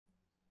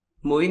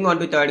Moving on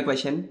to third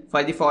question.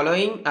 For the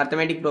following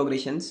arithmetic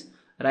progressions,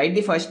 write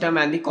the first term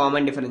and the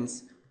common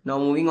difference. Now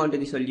moving on to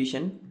the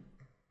solution.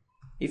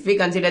 If we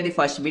consider the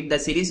first bit, the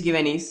series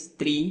given is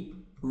 3,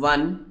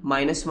 1,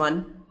 minus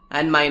 1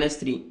 and minus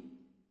 3.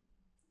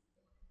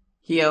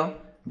 Here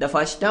the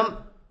first term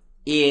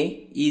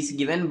A is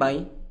given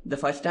by the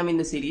first term in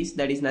the series,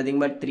 that is nothing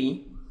but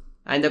 3,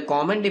 and the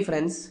common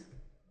difference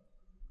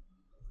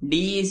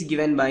D is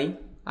given by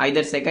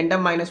either second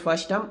term minus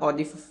first term or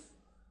the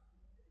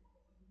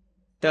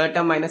third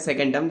term minus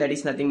second term, that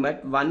is nothing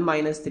but 1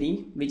 minus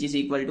 3, which is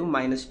equal to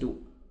minus 2.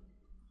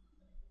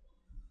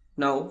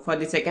 Now for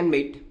the second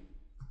bit,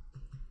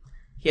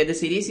 here the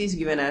series is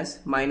given as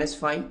minus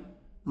 5,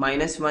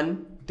 minus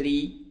 1,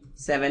 3,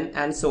 7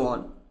 and so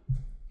on.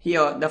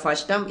 Here the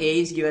first term A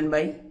is given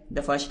by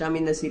the first term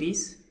in the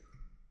series,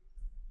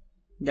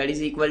 that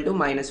is equal to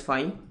minus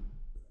 5,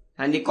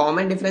 and the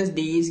common difference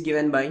D is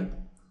given by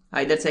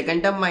either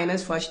second term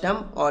minus first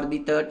term or the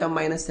third term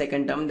minus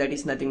second term, that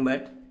is nothing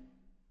but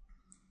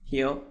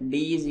here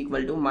D is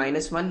equal to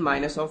minus 1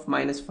 minus of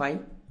minus 5,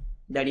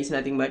 that is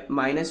nothing but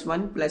minus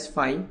 1 plus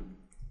 5,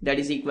 that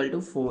is equal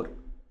to 4.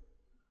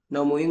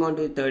 Now moving on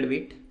to the third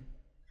bit,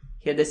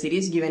 here the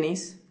series given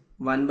is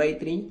 1 by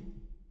 3,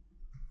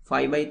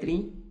 5 by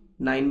 3,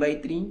 9 by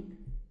 3,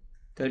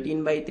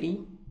 13 by 3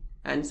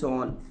 and so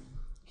on.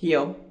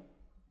 Here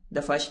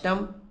the first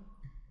term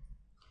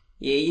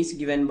A is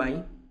given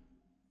by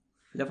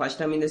the first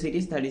term in the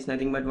series, that is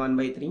nothing but 1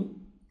 by 3,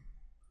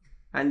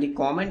 and the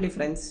common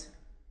difference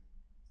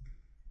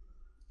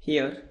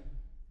here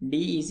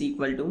D is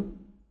equal to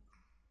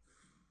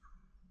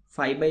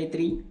 5 by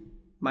 3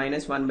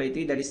 minus 1 by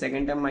 3, that is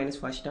second term minus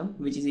first term,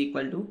 which is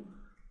equal to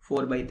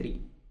 4 by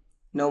 3.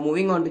 Now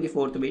moving on to the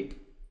fourth bit,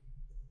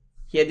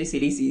 here the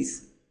series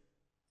is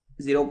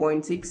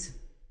 0.6,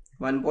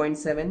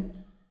 1.7,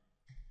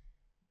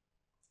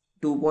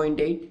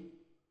 2.8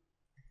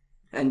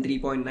 and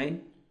 3.9.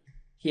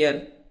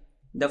 Here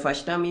the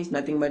first term is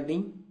nothing but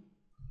the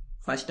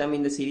first term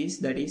in the series,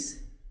 that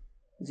is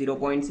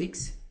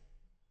 0.6.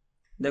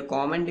 The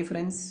common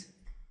difference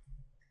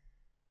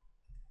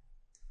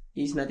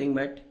is nothing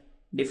but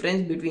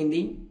difference between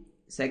the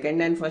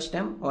second and first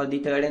term or the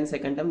third and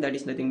second term, that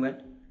is nothing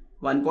but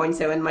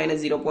 1.7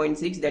 minus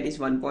 0.6, that is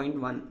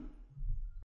 1.1.